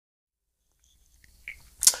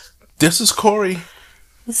This is Corey.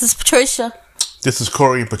 This is Patricia. This is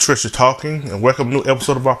Corey and Patricia talking, and welcome to a new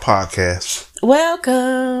episode of our podcast.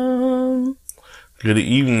 Welcome. Good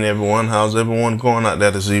evening, everyone. How's everyone going out there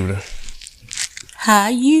this evening? How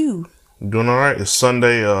you? Doing all right. It's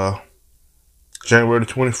Sunday, January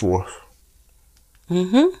the 24th.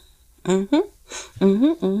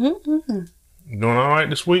 Doing all right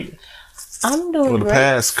this week? I'm doing For the great.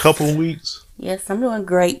 past couple of weeks? Yes, I'm doing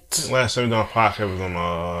great. Last time we done a podcast was on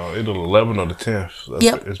either the 11th or the 10th. So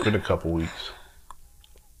Yep. It's been a couple weeks.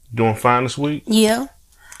 Doing fine this week? Yeah.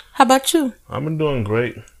 How about you? I've been doing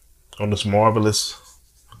great on this marvelous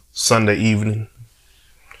Sunday evening.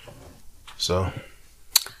 So,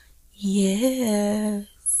 Yeah.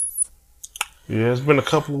 yeah, it's been a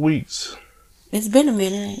couple of weeks. It's been a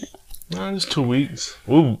minute, ain't it? No, just 2 weeks.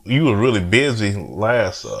 You were really busy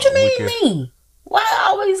last What you mean weekend. me? Why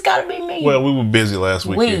always gotta be me? Well, we were busy last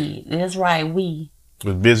weekend. we. That's right, we.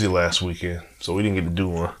 We were busy last weekend, so we didn't get to do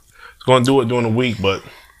one. I was going to do it during the week, but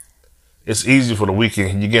it's easy for the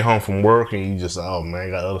weekend. You get home from work and you just, oh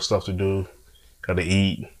man, got other stuff to do. Got to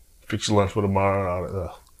eat, fix your lunch for tomorrow. All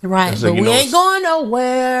that. Right, Next but thing you we know, ain't going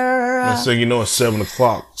nowhere. Next thing you know, it's 7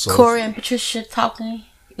 o'clock. So Corey and Patricia talking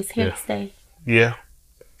is here Yeah. to stay. yeah.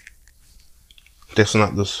 That's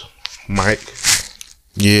not this mic.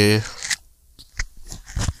 Yeah.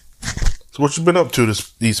 So what you been up to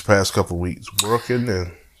these past couple of weeks? Working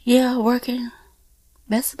and... Yeah, working.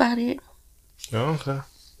 That's about it. Oh, okay.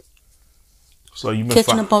 So you been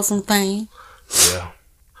Catching up on some things. Yeah.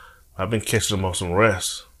 I've been catching up on some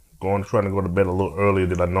rest. Trying to go to bed a little earlier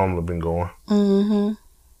than I normally been going.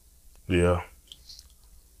 Mm-hmm. Yeah.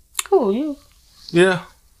 Cool, you. Yeah.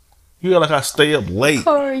 You got like I stay up late.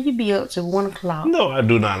 Corey, you be up to 1 o'clock. No, I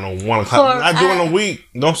do not know 1 o'clock. Corey, Not during the week.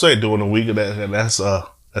 Don't say during the week.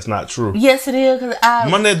 That's not true. Yes, it is. Cause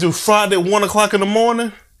Monday through Friday, 1 o'clock in the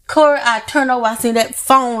morning. Corey, I turn over, I see that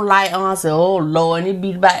phone light on. I said, "Oh Lord!" And it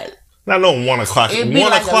be about Not no 1 o'clock. it 1 be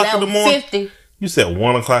like o'clock in the morning. 11:50. You said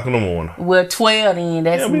 1 o'clock in the morning. Well, 12 then.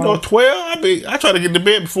 That's Yeah, we more. go 12. I try to get to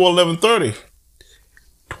bed before 11:30.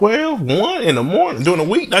 12, 1 in the morning during the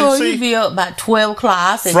week. I Corey, see. you be up about 12 o'clock.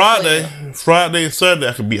 I said Friday and Saturday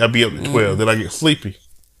I be up to 12. Then I get sleepy.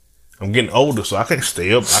 I'm getting older, so I can't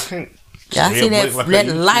stay up. I can't. Yeah, I stay see up that late like I that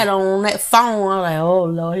used to. light on that phone. I'm like, "Oh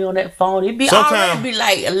Lord, he on that phone." It be Sometime- already be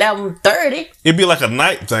like 11:30. It be like a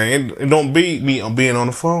night thing. It don't be me being on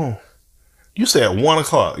the phone. You said 1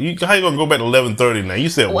 o'clock. How you gonna go back to 11:30 now? You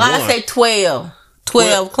said Well, 1. I say 12.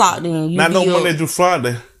 12 o'clock then. You Not no be up. Monday through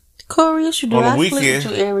Friday. Corey, yes you do. on the I sleep weekend.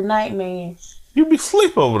 with you every night, man. You be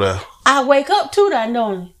sleep over there. I wake up to that,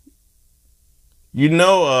 don't you? You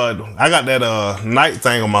know, I got that night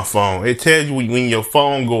thing on my phone. It tells you when your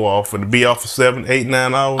phone go off and it be off for 7, 8,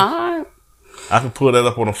 9 hours. Alright. I can pull that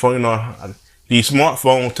up on the phone. You know, these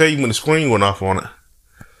smartphones tell you when the screen went off on it.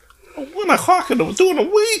 1 o'clock during the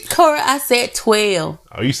week. Corey, I said 12.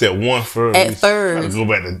 Oh, you said 1 first. At I first. go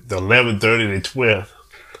back to 11:30 to 12.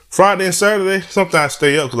 Friday and Saturday, sometimes I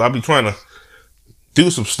stay up because I be trying to do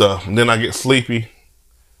some stuff. And then I get sleepy.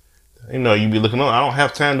 You know, you be looking on. I don't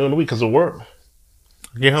have time during the week because of work.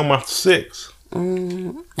 I get home after 6.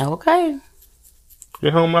 Okay.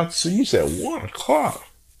 Get home after 6. You said 1 o'clock.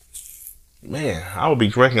 Man, I would be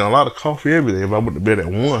drinking a lot of coffee every day if I went to bed at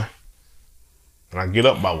 1. And I get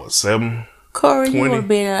up by 7? Corey, you 20. would have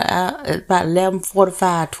been at about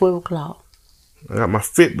 11:45, 12 o'clock. I got my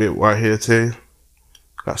Fitbit right here, tell you.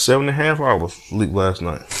 Got 7.5 hours sleep last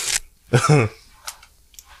night.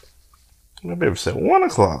 My baby said 1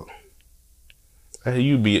 o'clock. Hey,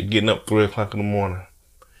 you be getting up 3 o'clock in the morning.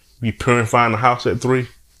 Be purifying the house at 3.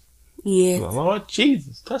 Yeah. Lord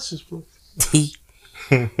Jesus, touch this place.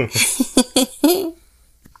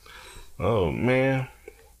 Oh man.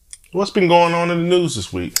 What's been going on in the news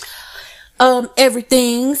this week?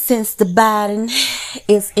 Everything since the Biden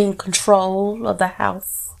is in control of the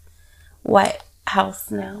White House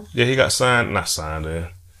now. Yeah, he got not signed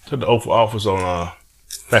there. Took the oath of office on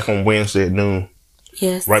back on Wednesday at noon.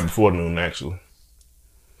 Yes. Right before noon, actually.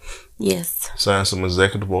 Yes. Signed some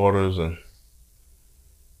executive orders and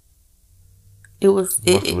It was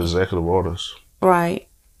bunch of executive orders. right.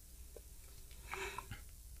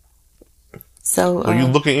 So Are you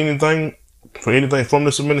looking for anything from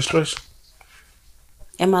this administration?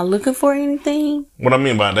 am I looking for anything? What I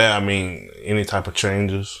mean by that, I mean any type of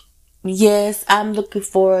changes. Yes, I'm looking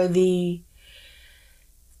for the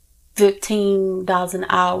 $15 an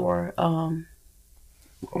hour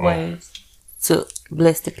ways to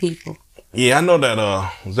bless the people. Yeah, I know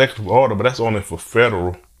that executive order, but that's only for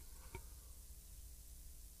federal.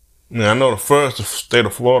 Yeah, I know the state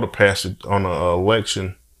of Florida passed it on an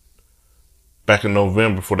election back in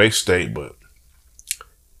November for their state, but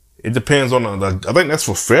it depends on the I think that's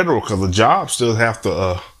for federal because the jobs still have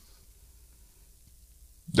to.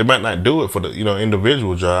 They might not do it for the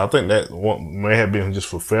individual job. I think that one may have been just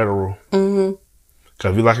for federal. Mm-hmm.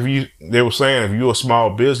 Because they were saying if you're a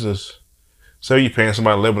small business, say you're paying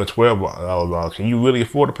somebody $11 to $12, can you really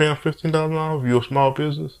afford to pay them $15 if you're a small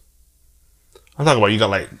business? I'm talking about you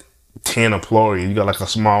got like 10 employees, you got like a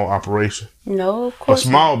small operation. No, of course. A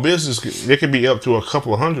small business, it could be up to a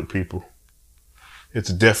couple of hundred people. It's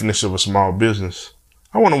a definition of a small business.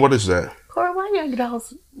 I wonder what is that. Corey, why you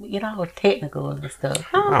get all technical and stuff?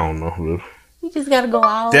 Huh? I don't know, really. You just gotta go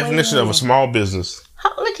all definition the way of a small business.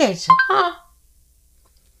 Look at you, huh?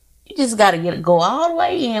 You just gotta go all the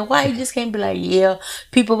way in. Why you just can't be like, yeah,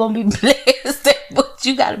 people gonna be blessed, but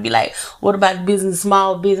you gotta be like, what about business,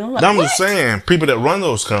 small business? I'm just saying, people that run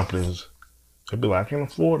those companies, they be like, I can't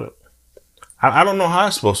afford it. I don't know how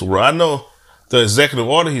it's supposed to work. I know the executive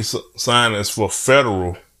order he signed is for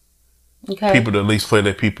federal people to at least pay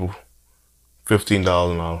their people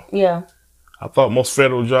 $15 an hour. Yeah. I thought most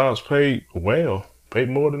federal jobs paid more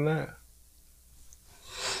than that.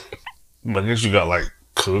 But I guess you got like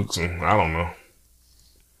cooks and I don't know.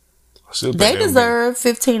 They deserve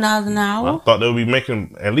 $15 an hour. I thought they would be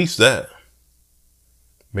making at least that.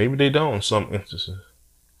 Maybe they don't in some instances.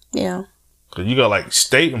 Yeah. Because you got like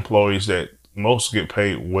state employees that most get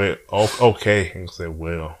paid well, okay. And say,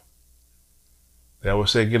 well, they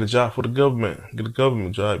always say get a job for the government. Get a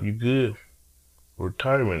government job, you good.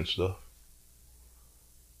 Retirement and stuff.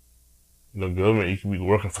 Government, you can be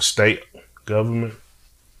working for state government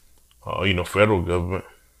or, federal government.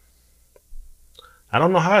 I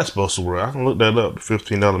don't know how it's supposed to work. I can look that up, the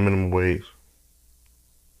 $15 minimum wage.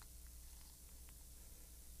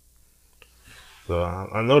 So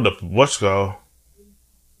I know what's called.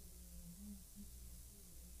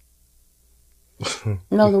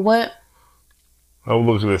 No, the what? I was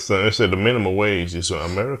looking at this thing. It said the minimum wage is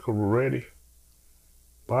America ready.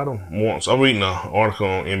 Bottom once. I'm reading an article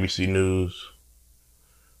on NBC News.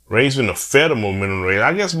 Raising the federal minimum wage.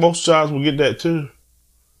 I guess most jobs will get that too.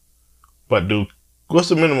 But what's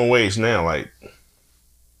the minimum wage now? Like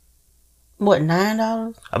what,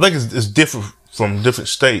 $9? I think it's different from different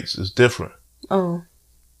states. It's different. Oh.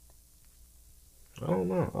 I don't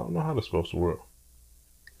know. I don't know how that's supposed to work.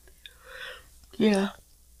 Yeah.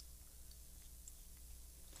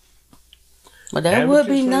 But that would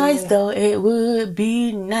be nice, though. It would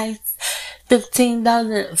be nice.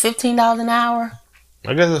 $15 an hour.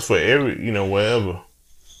 I guess it's for every, wherever.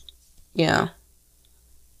 Yeah.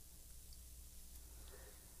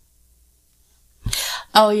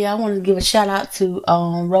 Oh yeah, I want to give a shout out to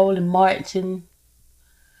Roland Martin.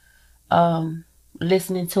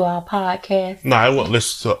 Listening to our podcast. No, I won't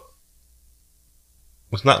listen to.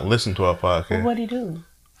 It's not listen to our podcast. Well, what'd he do?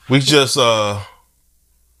 We just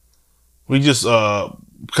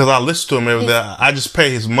because I listen to him every day. I just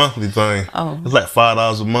pay his monthly thing. Oh, it's like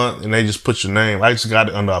 $5 a month, and they just put your name. I just got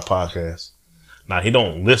it under our podcast. Now he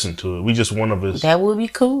don't listen to it. We just one of his. That would be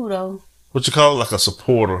cool though. What you call it, like a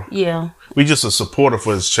supporter? Yeah. We just a supporter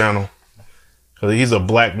for his channel. Cause he's a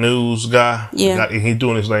black news guy. Yeah. And he's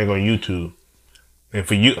doing his thing on YouTube. And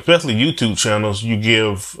for you, especially YouTube channels, you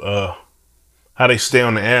give how they stay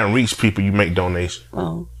on the air and reach people. You make donations.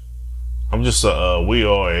 Oh. I'm just we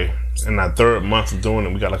are in our third month of doing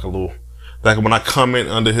it. We got like a little, like when I comment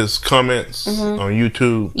under his comments on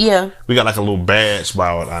YouTube. Yeah. We got like a little badge by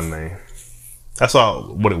our name. That's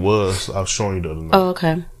all what it was. I was showing you the other night. Oh,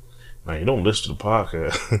 okay. Now you don't listen to the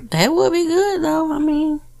podcast. That would be good though. I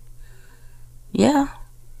mean, yeah.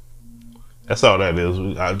 That's all that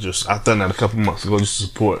is. I done that a couple months ago just to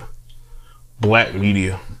support black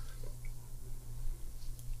media.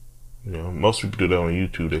 Most people do that on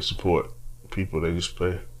YouTube. They support people. They just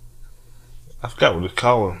play. I forgot what they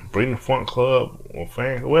call them. Bring the Funk Club or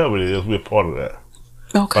fan, whatever it is. We're part of that.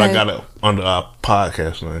 Okay. But I got it under our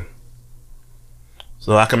podcast name.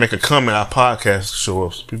 So I can make a comment, our podcast show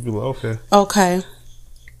up. So people are like, okay. Okay.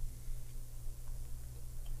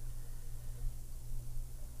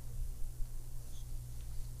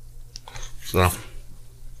 So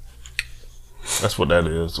that's what that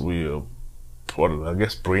is. We are part of, I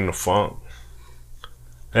guess, Bring the Funk.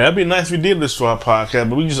 And that'd be nice if we did this for our podcast,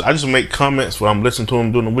 but I just make comments when I'm listening to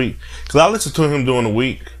him during the week. Because I listen to him during the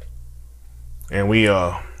week. And we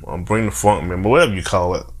Bring the Funk member, whatever you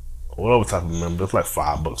call it. Whatever type of member. It's like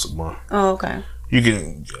 $5 a month. Oh, okay. You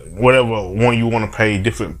can, whatever one you want to pay,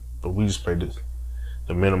 different, but we just pay this,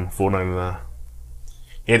 the minimum, $4.99. At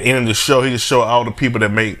the end of the show, he just show all the people that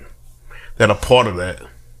are part of that.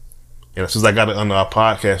 Since I got it under our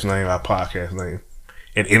podcast name,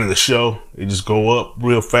 at the end of the show, it just go up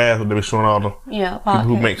real fast when they be showing all the people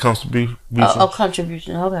who make contributions.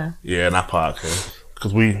 Contribution. Okay. Yeah, not podcast.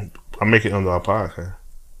 Because I make it under our podcast.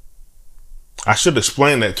 I should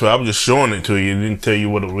explain that to you. I was just showing it to you and didn't tell you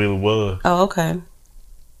what it really was. Oh, okay.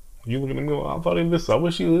 You looking at me? I thought he listened. I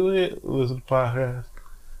wish he listen to the podcast.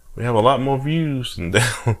 We have a lot more views than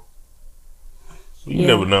that. You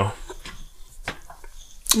never know.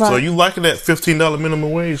 Right. So you liking that $15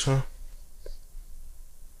 minimum wage, huh?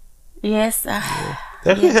 Yes. That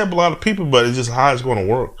can help a lot of people, but it's just how it's going to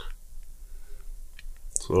work.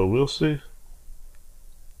 So we'll see.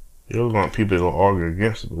 You're going to people that will argue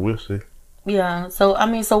against it, but we'll see. Yeah. So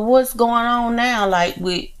so what's going on now, like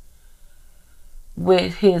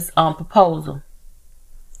with his proposal?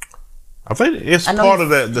 I think it's part of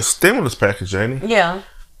the stimulus package, ain't it? Yeah.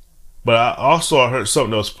 But I heard something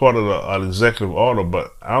that was part of the executive order,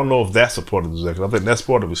 but I don't know if that's a part of the executive. I think that's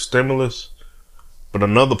part of the stimulus. But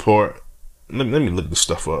another part, let me look this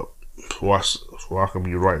stuff up before I can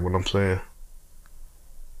be right what I'm saying.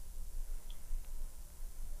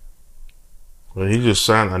 Well, he just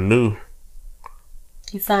signed a new.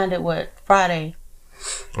 He signed it Friday?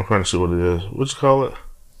 I'm trying to see what it is. What you call it?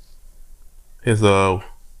 His them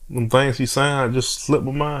things he signed just slipped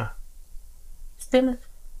my mind. Stimulus?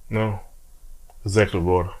 No. Executive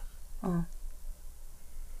order. Oh.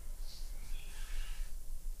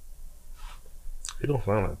 He don't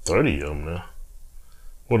find like 30 of them now.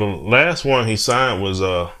 Well, the last one he signed was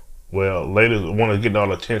latest one that's getting all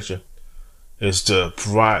the attention is to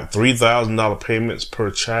provide $3,000 payments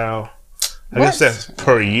per child. I guess that's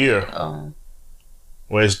per year. Oh.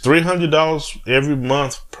 Well, it's $300 every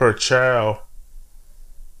month per child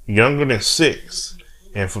younger than 6.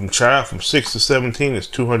 And from 6 to 17 is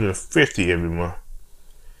 $250 every month.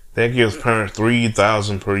 That gives parents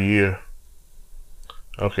 $3,000 per year.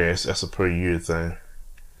 Okay, that's a per year thing.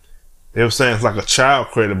 They were saying it's like a child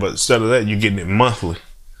credit, but instead of that, you're getting it monthly,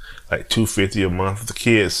 like $250 a month. If the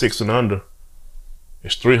kid is 6 and under,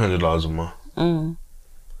 it's $300 a month. Mm.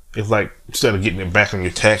 It's like instead of getting it back on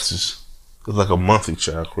your taxes, it's like a monthly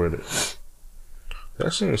child credit.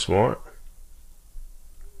 That seems smart.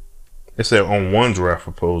 It said on one draft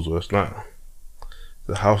proposal. It's not.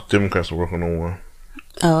 The House Democrats are working on one.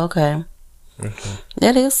 Oh, okay.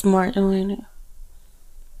 That is smart, though, ain't it?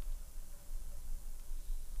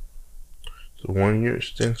 It's a 1-year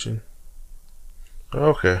extension.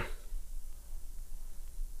 Okay.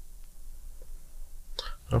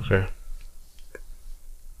 Okay.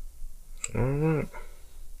 All right.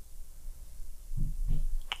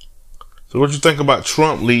 So what you think about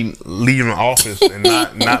Trump leaving office and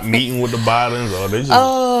not meeting with the Bidens, or they just?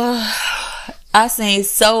 I seen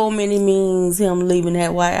so many memes him leaving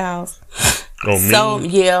that White House. Oh,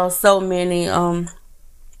 memes? So many.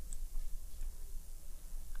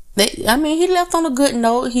 He left on a good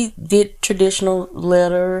note. He did traditional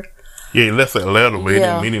letter. Yeah, he left that letter, but he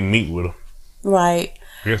didn't meet with him. Right.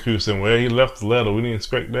 I guess people saying, well, he left the letter. We didn't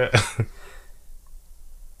expect that.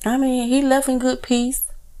 He left in good peace.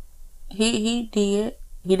 He did.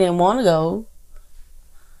 He didn't want to go.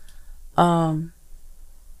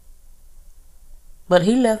 But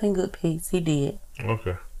he left in good peace. He did.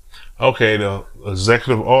 Okay, the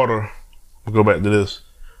executive order, we'll go back to this,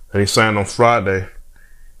 that he signed on Friday.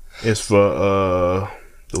 It's for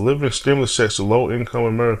delivering stimulus checks to low-income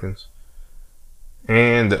Americans,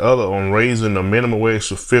 and the other on raising the minimum wage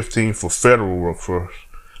to $15 for federal workforce.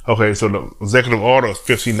 Okay, so the executive order is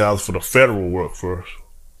 $15 for the federal workforce,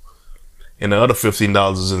 and the other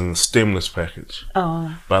 $15 is in the stimulus package.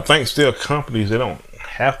 Oh. But I think still companies, they don't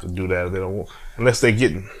have to do that. They don't want, unless they're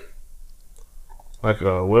getting like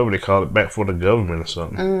whatever they call it, back for the government or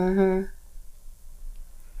something. Mm-hmm.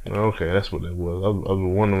 Okay, that's what it was. I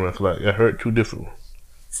was wondering, like I heard two different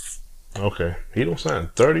ones. Okay, he don't sign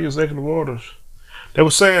 30 executive orders. They were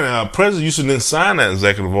saying President Houston didn't sign that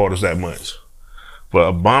executive orders that much,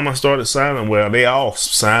 but Obama started signing. Well, they all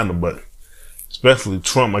signed them, but especially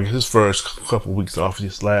Trump. I guess his first couple of weeks off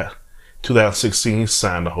his last 2016, he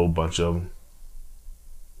signed a whole bunch of them.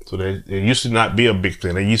 So they used to not be a big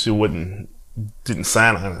thing. They used to didn't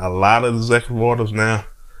sign a lot of executive orders. Now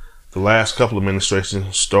the last couple of administrations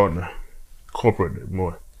are starting to incorporate it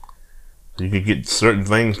more. So you could get certain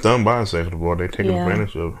things done by executive order. They're taking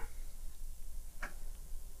advantage of it.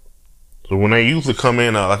 So when they usually come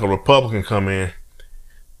in, like a Republican come in,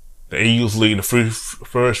 they usually the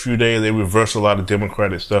first few days they reverse a lot of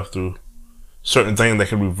Democratic stuff through certain things they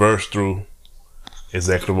can reverse through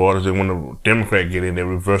executive orders. And when the Democrat get in, they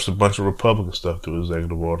reverse a bunch of Republican stuff through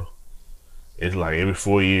executive order. It's like every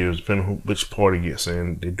 4 years, depending on which party gets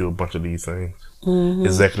in, they do a bunch of these things. Mm-hmm.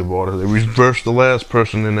 Executive orders. They reverse the last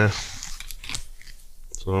person in there.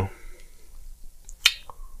 So.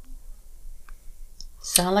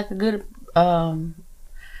 Sound like a good,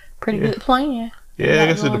 pretty good plan. Yeah, I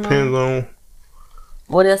guess it depends on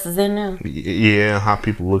what else is in there. Yeah, how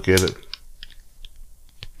people look at it.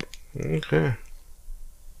 Okay.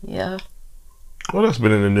 Yeah. What else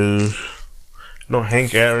been in the news? No,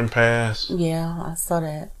 Hank Aaron passed. Yeah, I saw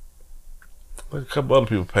that. Like a couple other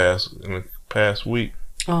people passed in the past week.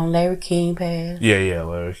 Larry King passed. Yeah,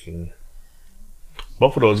 Larry King.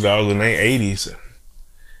 Both of those guys were in their 80s.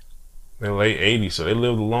 Their late 80s, so they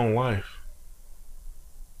lived a long life.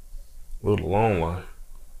 Lived a long life.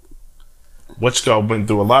 What you went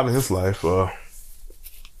through a lot of his life,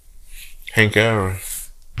 Hank Aaron.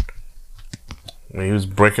 When he was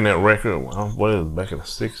breaking that record, what was it, back in the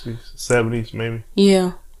 60s, 70s maybe?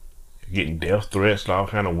 Yeah. Getting death threats and all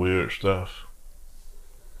kind of weird stuff.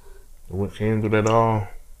 What came through that all?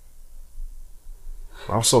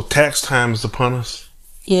 Also, tax time is upon us.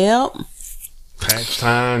 Yep. Tax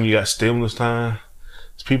time, you got stimulus time.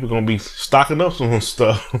 People gonna be stocking up some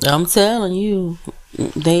stuff. I'm telling you,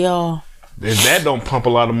 they are. If that don't pump a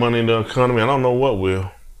lot of money in the economy, I don't know what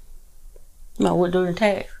will. No, what during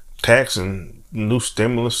tax? Tax and new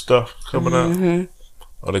stimulus stuff coming out.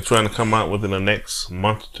 Are they trying to come out within the next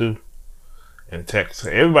month or two? And tax,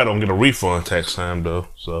 everybody don't get a refund tax time though.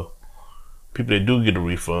 So people that do get a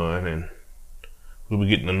refund, and we'll be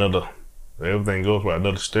getting another. Everything goes right,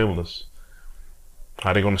 another stimulus.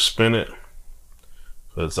 How they gonna spend it?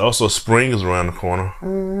 Because also spring is around the corner.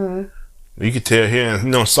 You can tell here,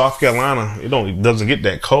 in South Carolina, it doesn't get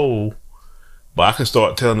that cold, but I can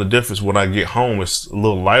start telling the difference when I get home. It's a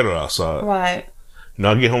little lighter outside. Right.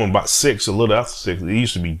 I get home about 6, a little after 6. It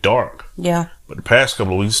used to be dark. Yeah. But the past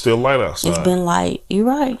couple of weeks, it's still light outside. It's been light. You're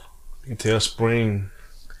right. You can tell spring,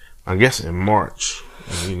 I guess in March,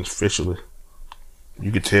 officially.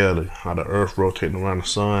 You can tell how the earth rotating around the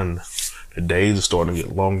sun. The days are starting to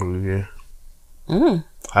get longer again.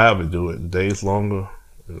 However do it. The days longer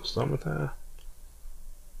in the summertime.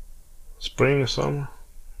 Spring and summer.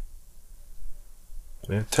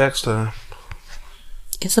 Yeah, tax time.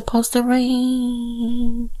 It's supposed to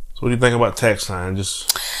rain. So what do you think about tax time?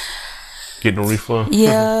 Just getting a refund?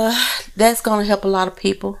 Yeah, that's going to help a lot of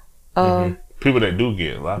people. People that do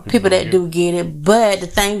get it. A lot of people that do get it. But the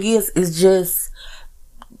thing is just,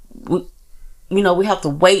 we have to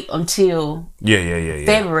wait until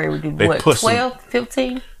February. What, 12,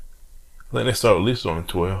 15? I think they start at least on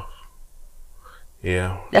 12.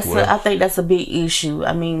 Yeah. I think that's a big issue.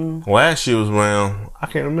 I mean, last year was around, I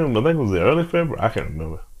can't remember. I think it was the early February. I can't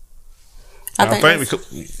remember. I think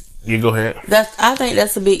because, you go ahead. I think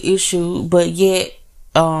that's a big issue, but yet,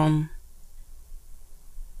 I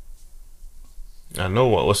know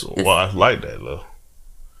why I like that though,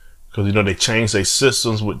 because they changed their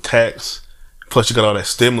systems with tax. Plus, you got all that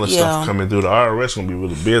stimulus stuff coming through. The IRS gonna be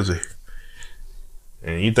really busy,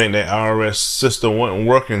 and you think that IRS system wasn't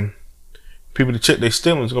working? People to check their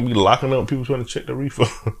stimulus gonna be locking up people trying to check their refund.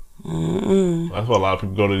 That's why a lot of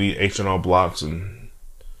people go to the H&R Blocks and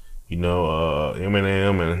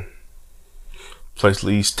M&M and place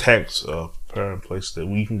these tax places that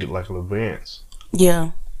we can get like an advance.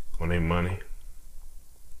 Yeah. On their money.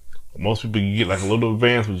 Most people you get like a little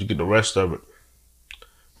advance, but you get the rest of it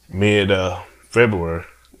mid February.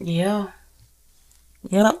 Yeah.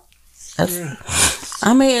 Yep.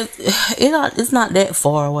 I mean, it's not that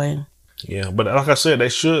far away. Yeah, but like I said, they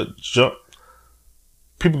should jump.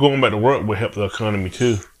 People going back to work will help the economy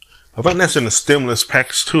too. I think that's in the stimulus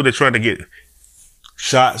package too. They're trying to get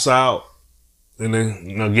shots out and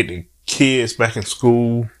then get the kids back in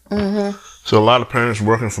school. So a lot of parents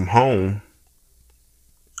working from home,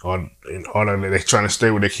 or they're trying to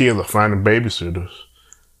stay with their kids or finding babysitters.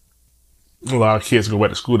 A lot of kids go back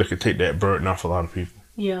to school. They can take that burden off a lot of people.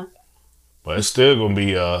 Yeah, but it's still gonna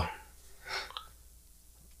be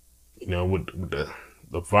with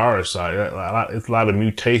the virus side, it's a lot of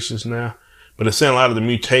mutations now. But they're saying a lot of the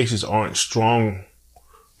mutations aren't strong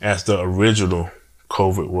as the original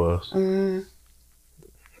COVID was.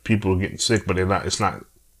 People are getting sick, but they're not. It's not.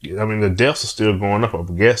 I mean, the deaths are still going up.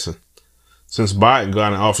 I'm guessing since Biden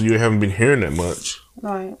got in office, you haven't been hearing that much.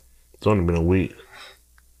 Right. It's only been a week.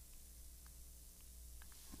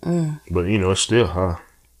 But it's still high.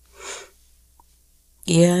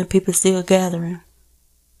 Yeah, and people still gathering.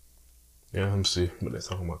 Yeah, let me see. But they're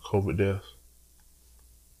talking about COVID deaths.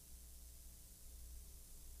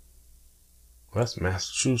 Well, that's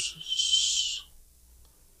Massachusetts.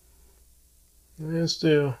 Yeah,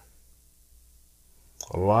 still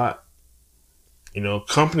a lot. You know,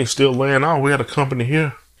 companies still laying off. We had a company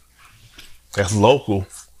here that's local.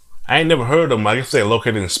 I ain't never heard of them. I guess they're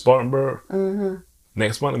located in Spartanburg. Mm-hmm.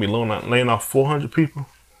 Next month, they'll be laying off 400 people.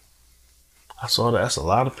 I saw that. That's a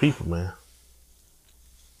lot of people, man.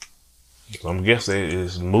 So I'm guessing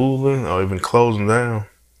it's moving or even closing down.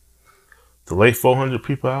 To lay 400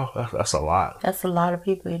 people out, that's a lot. That's a lot of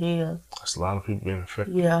people, it is. That's a lot of people being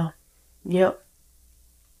affected. Yeah. Yep.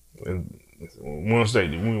 And once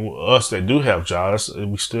us that do have jobs,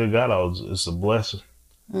 we still got ours. It's a blessing.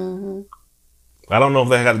 Mm-hmm. I don't know if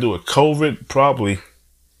that got to do with COVID. Probably.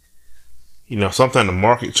 You know, sometimes the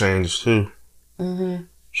market changes too. Mm-hmm.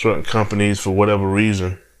 Certain companies, for whatever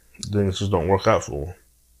reason, things just don't work out for them.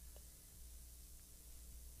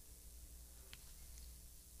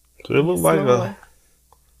 So it looks like a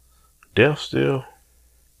death still.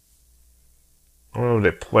 I don't know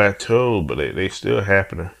if they plateaued, but they still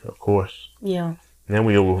happening, of course. Yeah. Then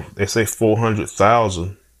they say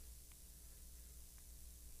 400,000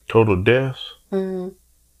 total deaths. Mm-hmm.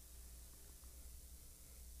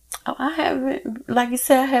 Oh, I haven't, like you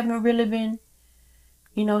said, I haven't really been,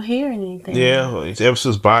 hearing anything. Yeah, ever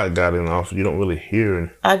since Biden got in office, you don't really hear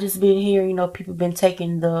it. I just been hearing, people been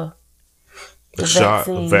taking the shot,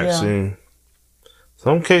 vaccine, the vaccine. Yeah.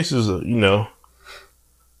 Some cases,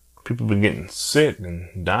 people been getting sick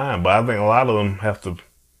and dying, but I think a lot of them have to,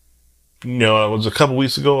 it was a couple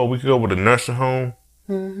weeks ago, a week ago with a nursing home.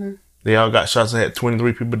 Mm-hmm. They all got shots and had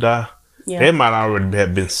 23 people die. Yeah. They might already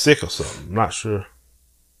have been sick or something. I'm not sure.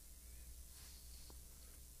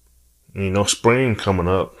 Spring coming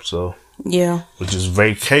up, so. Yeah. Which is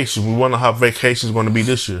vacation. We wonder how vacation is going to be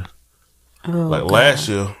this year. Oh, like God. Last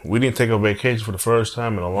year, we didn't take a vacation for the first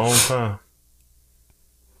time in a long time.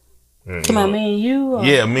 Come on, me and you? Or?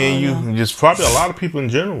 Yeah, me and you. And just probably a lot of people in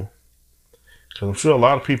general. Because I'm sure a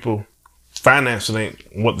lot of people, finances ain't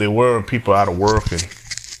what they were, and people out of work. And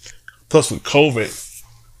plus with COVID,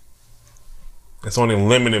 it's only a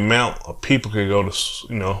limited amount of people can go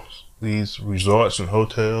to, these resorts and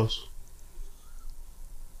hotels.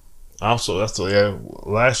 Also, last year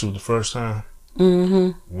was the first time.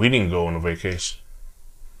 Mm-hmm. We didn't go on a vacation.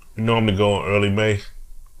 We normally go in early May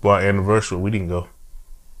for our anniversary. We didn't go.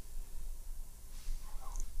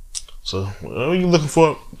 So, what are you looking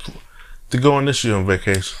for to go on this year on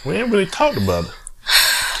vacation? We ain't really talked about it.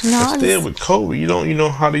 No, still with COVID, you know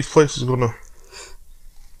how these places gonna.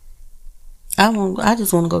 I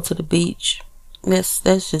just want to go to the beach. That's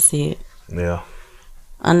just it. Yeah.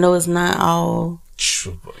 I know it's not all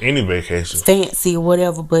any vacation fancy or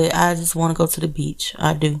whatever, but I just want to go to the beach.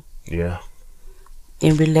 I do. Yeah.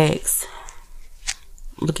 And relax.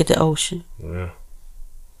 Look at the ocean. Yeah.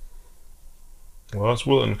 Well, it's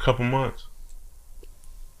in a couple months.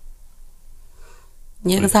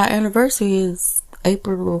 Yeah, because our anniversary is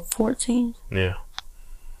April 14th. Yeah.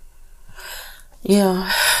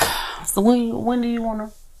 Yeah. So when do you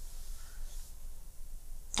want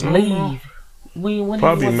to leave? When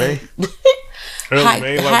probably May.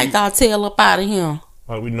 Hike our tail up out of here.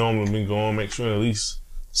 Like we normally been going, make sure at least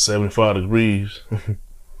 75 degrees.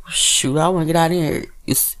 Shoot, I want to get out of here.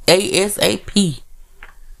 It's ASAP.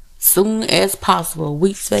 Soon as possible.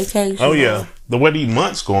 Week's vacation. Oh, yeah. The way these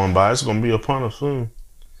months going by, it's going to be upon us soon.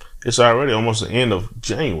 It's already almost the end of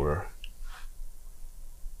January.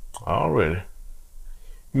 Already.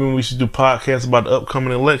 Remember we used to do podcasts about the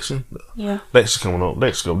upcoming election? Yeah. Election coming up.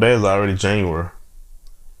 Let's go. That's already January.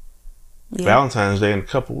 Yeah. Valentine's Day in a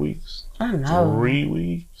couple weeks. I know. 3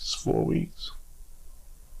 weeks, 4 weeks.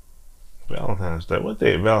 Valentine's Day. What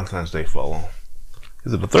day did Valentine's Day fall on?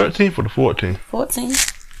 Is it the 13th or the 14th?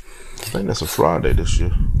 14th. I think that's a Friday this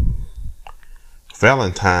year.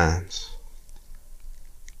 Valentine's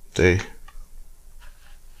Day.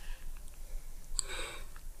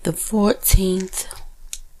 The 14th.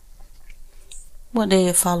 What day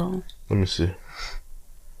it fall on? Let me see.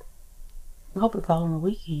 I hope it fall on the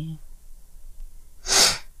weekend.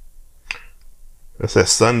 That's that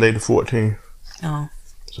Sunday the 14th. Oh.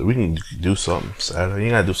 So we can do something Saturday.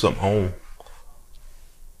 You gotta do something home.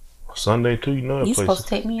 Sunday too, You supposed to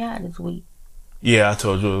take me out this week. Yeah, I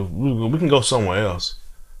told you we can go somewhere else.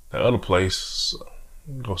 That other place,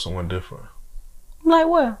 we can go somewhere different. Like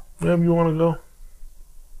where? Wherever you want to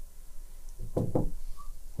go.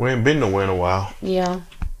 We ain't been nowhere in a while. Yeah.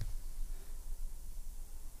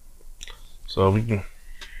 So we can.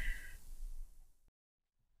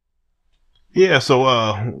 Yeah. So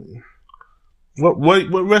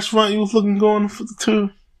what restaurant you was looking going to?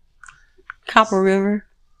 Copper River.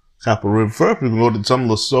 Copper River. First, we can go to some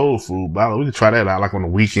little soul food. But we can try that out, like on the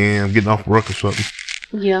weekend, getting off work or something.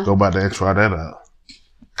 Yeah. Go by there and try that out.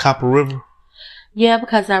 Copper River. Yeah,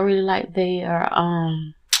 because I really like their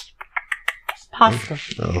pasta.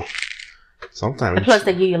 No. Sometimes. And plus,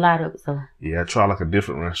 they give you a lot of it. So yeah, try like a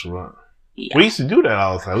different restaurant. yeah. We used to do that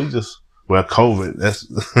all the time. We just COVID. That's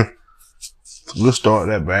we'll start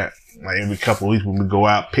that back. Like every couple of weeks when we go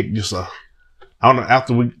out, pick just a. I don't know.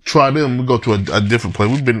 After we try them, we go to a different place.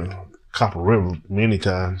 We've been to Copper River many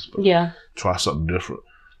times. But Yeah. try something different.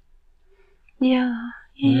 Yeah.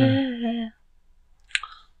 Yeah.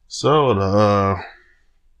 So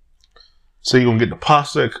so you gonna get the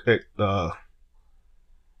pasta at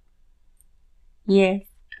Yes.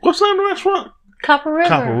 what's the name of the restaurant? Copper River.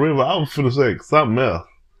 Copper River. I was finna say something else.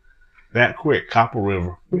 That quick, Copper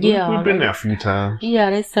River. Yeah. We've been there a few times. Yeah,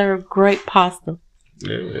 they serve great pasta.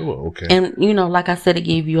 Yeah, it was okay. And, like I said, it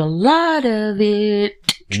gave you a lot of it.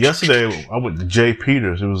 Yesterday, I went to J.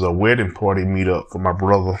 Peters. It was a wedding party meetup for my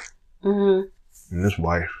brother Mm-hmm. and his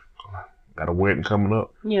wife. Got a wedding coming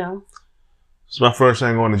up. Yeah. It's my first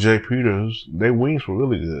time going to J. Peters. Their wings were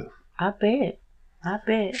really good. I bet.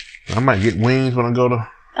 I might get wings when I go to...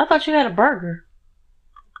 I thought you had a burger.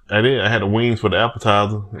 I did. I had the wings for the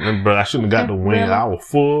appetizer, but I shouldn't have got the wings. Really? I was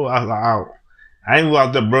full. I ain't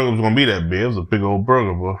thought that burger was going to be that big. It was a big old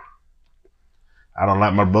burger, but I don't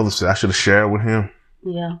like my brother said. I should have shared with him.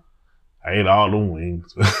 Yeah. I ate all the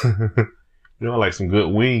wings. I like some good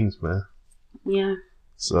wings, man. Yeah.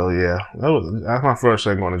 So, yeah. That's my first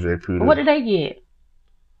time going to J. Peters. What did they get?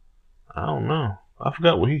 I don't know. I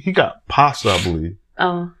forgot what he got. Pasta, I believe.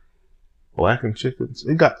 Oh. Black and chickens.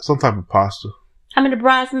 He got some type of pasta. How many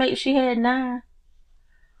bridesmaids she had? 9.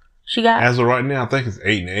 She got... As of right now, I think it's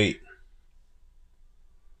 8 and 8.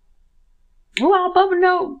 Who all Bubba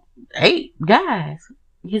know? 8 guys.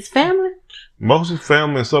 His family? Most of his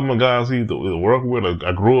family and some of the guys he either work with or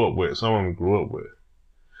I grew up with. Some of them grew up with.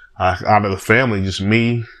 Out of the family, just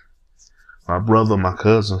me, my brother, my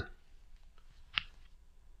cousin.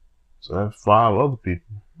 So that's 5 other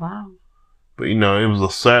people. Wow. But, it was a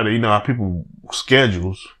Saturday. How people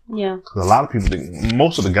schedules. Yeah. Because a lot of people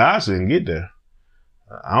most of the guys didn't get there.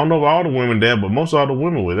 I don't know if all the women there, but most of all the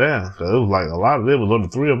women were there. So it was like a lot of it was only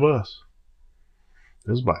 3 of us.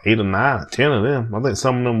 There's about 8 or 9 or 10 of them. I think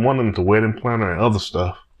some of them, one of them to wedding planner and other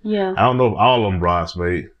stuff. Yeah. I don't know if all of them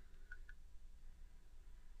bridesmaids.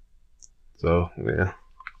 So, yeah.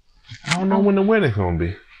 I don't know when the wedding's going to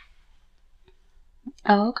be.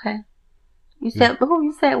 Oh, okay. You said, who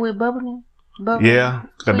you said with Bubba now? Bubba? Yeah.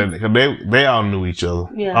 Cause they all knew each other.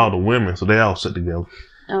 Yeah. All the women. So they all sat together.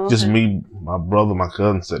 Oh, okay. Just me, my brother, my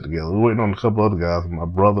cousin sat together. We were waiting on a couple other guys. My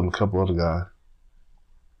brother and a couple other guys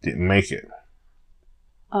didn't make it.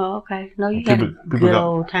 Oh, okay. No, you had a good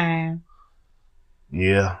old time.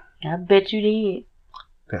 Yeah. I bet you did.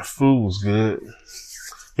 That food was good.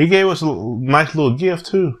 He gave us a nice little gift,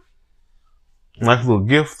 too. Nice little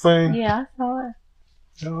gift thing. Yeah, I saw it.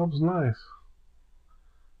 Yeah, that was nice.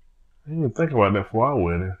 I didn't even think about that for our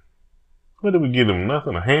wedding. What did we get him?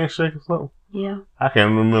 Nothing? A handshake or something? Yeah. I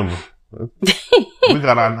can't remember. We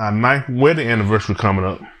got our 9th wedding anniversary coming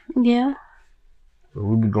up. Yeah.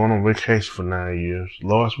 We'll be going on vacation for 9 years.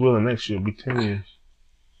 Lord's willing, next year will be 10 years.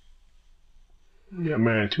 We got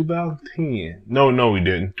married in 2010. No, we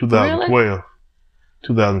didn't. 2012. Really?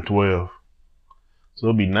 2012. So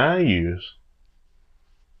it'll be 9 years.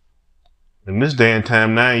 In this day and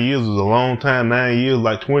time, 9 years is a long time. 9 years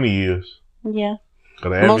like 20 years. Yeah.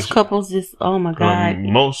 Most couples just, oh my God.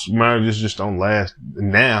 Most marriages just don't last.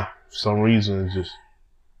 Now, for some reason, it's just,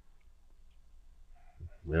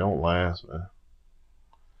 they don't last, man.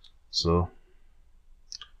 So,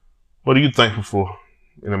 what are you thankful for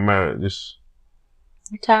in a marriage?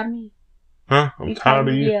 You tired of me? Huh? I'm tired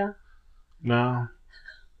of you? Yeah. No.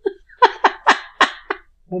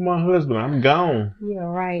 Well, my husband, I'm gone. Yeah,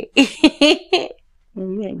 right.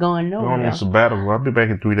 You ain't going nowhere. I'm on sabbatical. I'll be back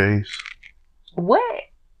in 3 days. What?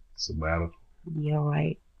 Sabbatical. Yeah,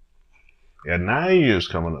 right. Yeah, 9 years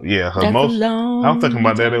coming up. Yeah, That's I'm thinking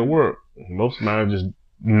about that at work. Most marriages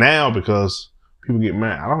now, because people get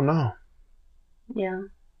married. I don't know. Yeah.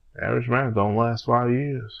 Average marriage don't last 5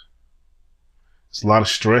 years. It's a lot of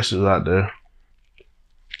stresses out there.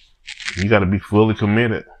 You got to be fully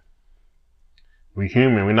committed. We're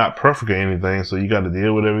human. We're not perfect at anything, so you got to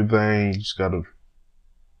deal with everything. You just got to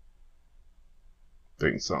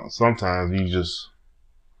think sometimes you just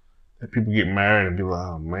let people get married and be like,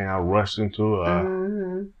 oh man, I rushed into it.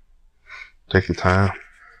 Mm-hmm. Take your time.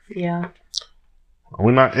 Yeah.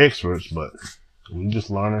 We're not experts, but we just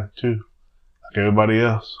learning too, like everybody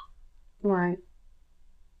else. Right.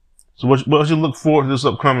 So what you look forward to this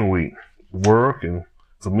upcoming week? Work, and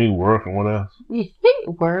for me, work, and what else?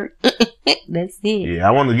 Work. That's it. Yeah,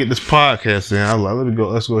 I want to get this podcast in. I was like,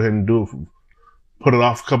 let's go ahead and do it put it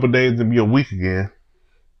off a couple of days, then be a week again.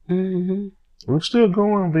 Mm-hmm. We're still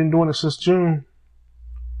going. Been doing it since June.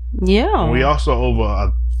 Yeah. And we also over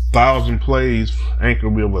 1,000 plays. Anchor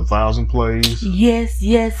will be over 1,000 plays. Yes.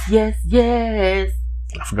 I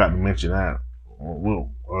forgot to mention that. We're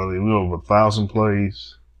over 1,000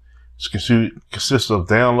 plays. It consists of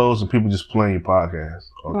downloads and people just playing your podcast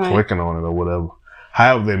or clicking on it or whatever.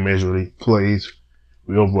 However they measure the plays,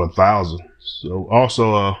 we're over 1,000. So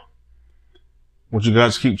also, I want you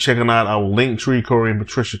guys to keep checking out our Linktree, Corey and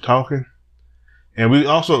Patricia Talking. And we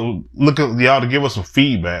also look at y'all to give us some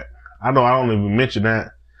feedback. I know I don't even mention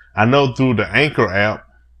that. I know through the Anchor app,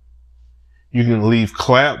 you can leave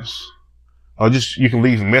claps or you can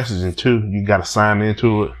leave messaging too. You got to sign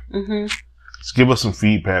into it. Mm-hmm. Just give us some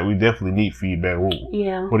feedback. We definitely need feedback. What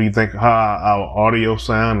do you think? How our audio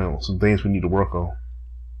sound and some things we need to work on.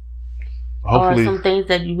 Hopefully, or some things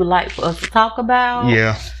that you would like for us to talk about.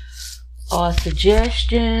 Yeah. Or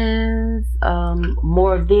suggestions.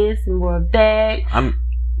 More of this and more of that.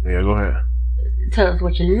 Go ahead. Tell us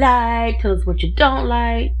what you like. Tell us what you don't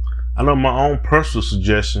like. I know my own personal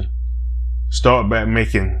suggestion. Start back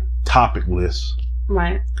making topic lists.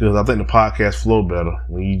 Right. Because I think the podcast flow better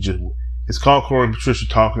when you just. It's called Corey and Patricia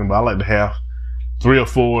Talking, but I like to have 3 or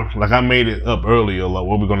 4. Like I made it up earlier, like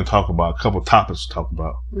what we're going to talk about, a couple of topics to talk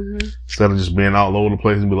about. Mm-hmm. Instead of just being all over the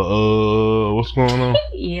place and be like, what's going on?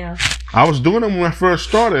 Yeah. I was doing them when I first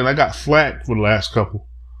started, and I got flack for the last, I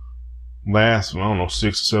don't know,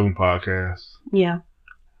 6 or 7 podcasts. Yeah.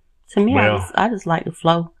 To me, I just like the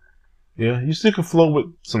flow. Yeah, you still can flow with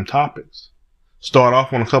some topics. Start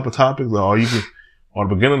off on a couple of topics, or you can, or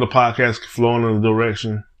the beginning of the podcast can flow in a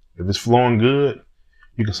direction. If it's flowing good,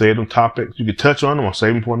 you can say them topics. You can touch on them or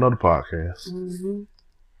save them for another podcast. Mm-hmm.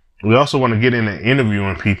 We also want to get into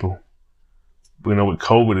interviewing people. With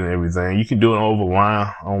COVID and everything, you can do it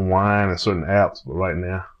online and certain apps. But right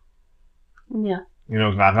now, I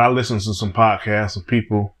listen to some podcasts of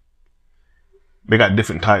people. They got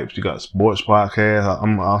different types. You got sports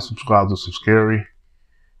podcasts. I'll subscribe to some scary,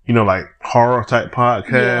 like horror type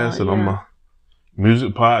podcasts, and I'm a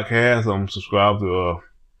music podcast. I'm subscribed to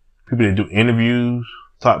people that do interviews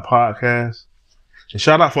type podcasts. And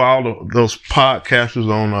shout out for all those podcasters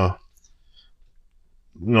on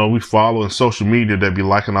we follow in social media that be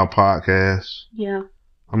liking our podcast. Yeah.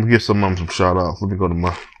 I'm gonna give some of them some shout outs. Let me go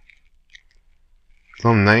to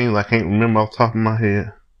some names I can't remember off the top of my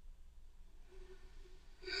head.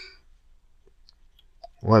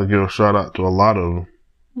 I'd like to give a shout out to a lot of them.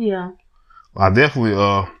 Yeah. I definitely,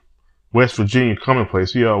 West Virginia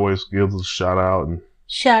Commonplace, he always gives us a shout out. And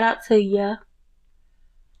shout out to ya.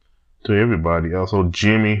 To everybody. Also,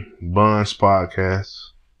 Jimmy Buns Podcast.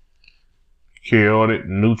 Chaotic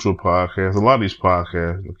Neutral Podcast. A lot of these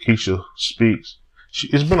podcasts. Keisha Speaks.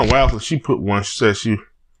 It's been a while since she put one. She said she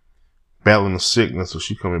battling a sickness, so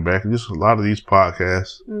she coming back. And just a lot of these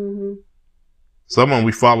podcasts. Mm-hmm. Some of them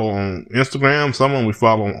we follow on Instagram. Some of them we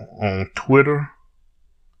follow on Twitter.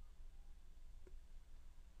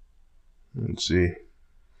 Let's see.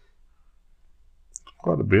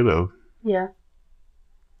 Quite a bit of. Yeah.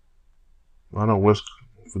 I know West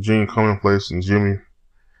Virginia Commonplace and Jimmy,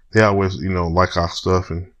 they always, like our stuff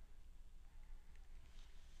and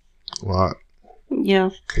a lot. Yeah.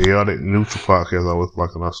 Chaotic Neutral Podcast always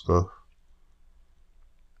liking our stuff.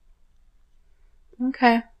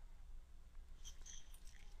 Okay.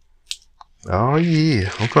 Oh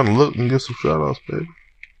yeah. I'm trying to look and get some shout outs, baby.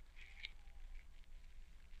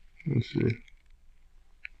 Let's see.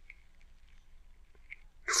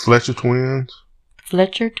 Fletcher Twins.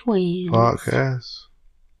 Podcast.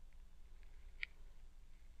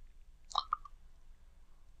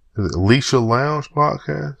 Is it Alicia Lounge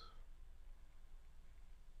Podcast?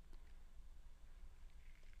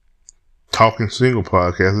 Talking Single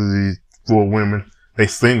Podcast. These 4 women. They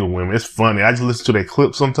single women. It's funny. I just listen to their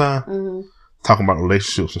clips sometimes. Mm-hmm. Talking about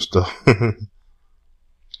relationships and stuff. And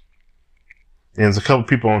there's a couple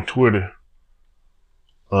people on Twitter.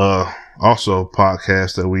 Also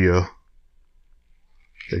podcasts that we that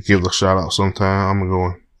give a shout out sometime. I'm gonna go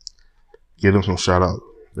and give them some shout out.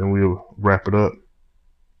 Then we'll wrap it up.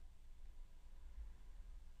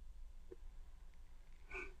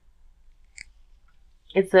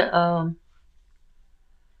 It's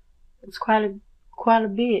it's quite a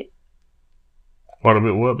bit. Quite a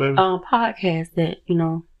bit what, baby? Podcasts that,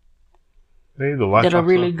 they like that are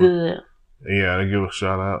really good. Yeah, they give a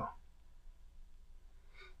shout out.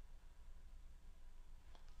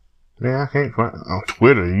 Man, I can't find on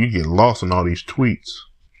Twitter. You get lost in all these tweets.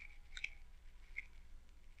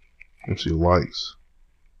 Let's see likes.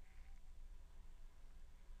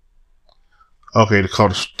 Okay, they call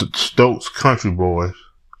the Stokes Country Boys.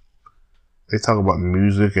 They talk about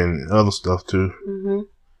music and other stuff too. Mm-hmm.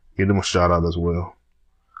 Give them a shout out as well.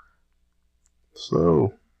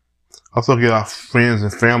 So, also get our friends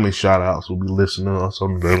and family shout outs who'll be listening to us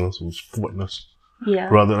on the brothers who's supporting us. Yeah.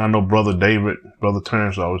 I know Brother David, Brother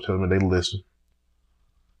Terrence always telling me they listen.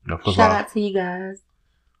 Shout out to you guys.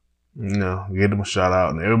 Give them a shout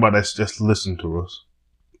out and everybody that's just listening to us.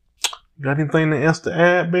 You got anything else to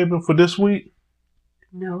add, baby, for this week?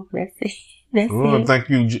 No, that's it. That's We want it. to thank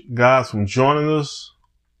you guys for joining us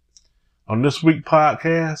on this week's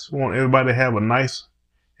podcast. We want everybody to have a nice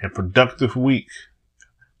and productive week.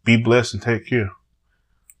 Be blessed and take care.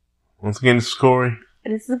 Once again, this is Corey.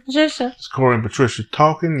 This is Patricia. It's Corey and Patricia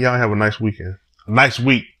talking. Y'all have a nice weekend. A nice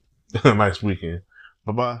week. A nice weekend.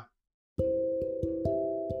 Bye-bye.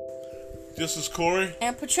 This is Corey.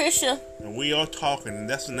 And Patricia. And we are talking. And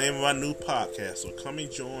that's the name of our new podcast. So come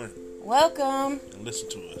and join. Welcome. And listen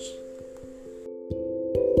to us.